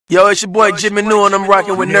Yo, it's your boy Jimmy New and I'm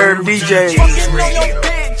rocking with Nerve DJs. Fucking on your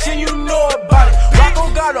bitch and you know about it.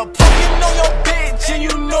 Rocko got a fucking on your bitch and you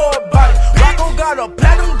know about it. Rocko got a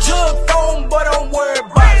platinum jug phone, but don't worry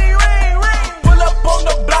about it. Pull up on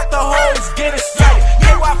the block, the hoes get excited.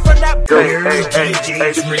 Yeah, I from that. Hey,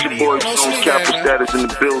 this is your boy on Capital Status in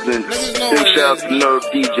the building. Big shout out to Nerve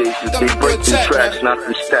DJs as they break them tracks, not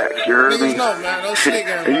them stacks. You heard me?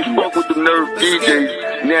 And you spoke with the Nerve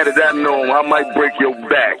DJs. Now that I know him, I might break your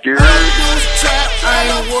back. You heard me? I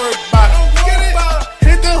ain't worried about it.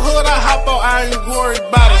 Hit the hood, I hop out, I ain't worried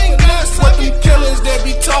about it. What them killers that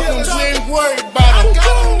be talking, we ain't worried about them.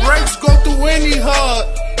 Rexx go through any hood,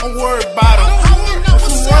 I'm worried about them. If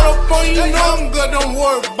you run up on you, know I'm good, don't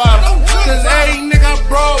worry about them. Cause every nigga I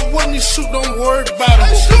brought with me shoot, don't worry about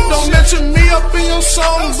them. Don't mention me up in your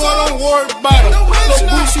song, but don't worry about them. So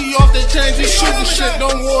Boosie off the chains, he shooting shit,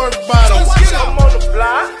 don't worry about them. I'm on the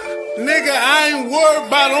block. Nigga, I ain't worried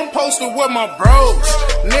about them. I'm posted with my bros.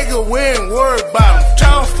 Nigga, we ain't worried about them.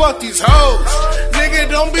 Tryna fuck these hoes. Nigga,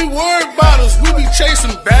 don't be worried about us. We be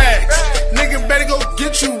chasing bags. Nigga, better go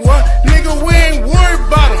get you one. Nigga, we ain't worried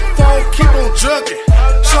about them. Phone keep on jugging.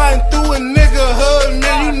 Sliding through a nigga hood,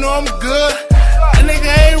 man, you know I'm good. A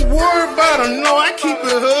nigga ain't worried about them. No, I keep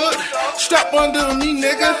it hood. Strap under me,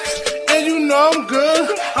 nigga. And you know I'm good.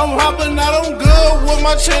 I'm hopping out, I'm good. With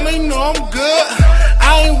my chain, you know I'm good.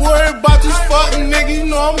 I ain't worried about this fucking nigga, you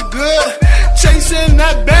know I'm good. Chasing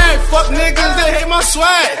that bag, fuck niggas, they hate my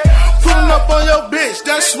swag. Pulling up on your bitch,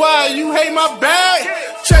 that's why you hate my bag.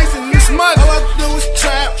 Chasing this money, all I do is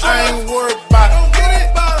trap, I ain't worried about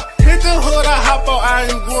it. Hit the hood, I hop out, I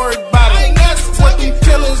ain't worried about it. What them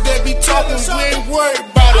killers that be talking, we ain't worried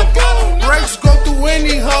about it. Rexx go through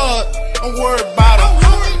any hood, I'm worried about it.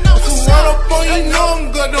 If you run up on you, know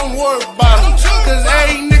I'm good, don't worry about it. Cause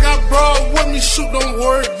every nigga I brought with me shoot, don't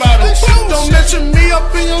worry about it. Don't mention me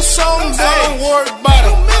up in your song, but don't worry about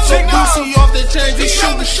it. So Boosie off the chains, he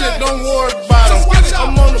shooting shit, don't worry about him.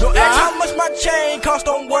 I'm on the block. Ask how much my chain cost,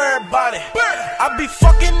 don't worry about it. I be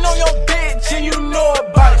fucking on your bitch and you know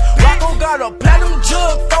about it. Rocko got a platinum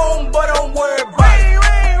jug phone, but don't worry about it.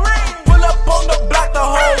 Pull up on the block, the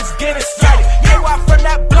hoes get excited. Yeah, I from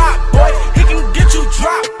that block, boy. He can get you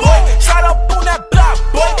dropped, boy. Slide up on that block,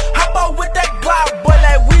 boy. Hop out with that Glock, boy.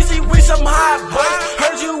 Like Weezy, we some hot, boy.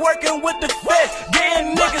 Heard you working with the feds,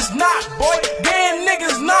 getting niggas not, boy. Getting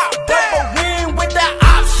niggas not, boy. But we ain't with that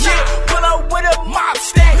op shit. Pull up with a mop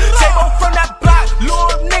stick. Take off from that block,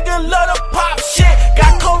 little nigga love the pop shit.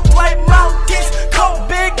 Got coke like mountains, coke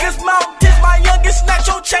big as mountains. My youngest snatch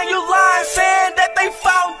your chain, you lying, saying that they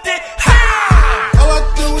found it. Ha! All I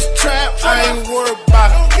do is trap, I ain't worried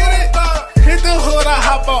about it. Hit the hood, I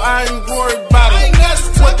hop out, I ain't worried about it.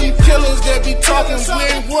 What them killers that be talking, we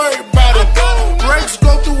ain't worried about it. Rexx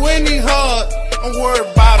go through any hood, I'm worried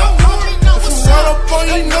about it. If you run up on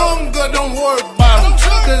you, know I'm good, don't worry about it.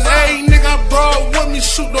 Cause every nigga I brought with me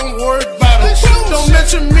shoot, don't worry about it. Don't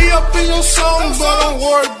mention me up in your song, but don't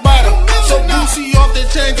worry about it. So Boosie off the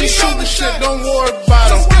chains, he shooting shit, don't worry about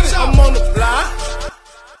him. I'm on the block.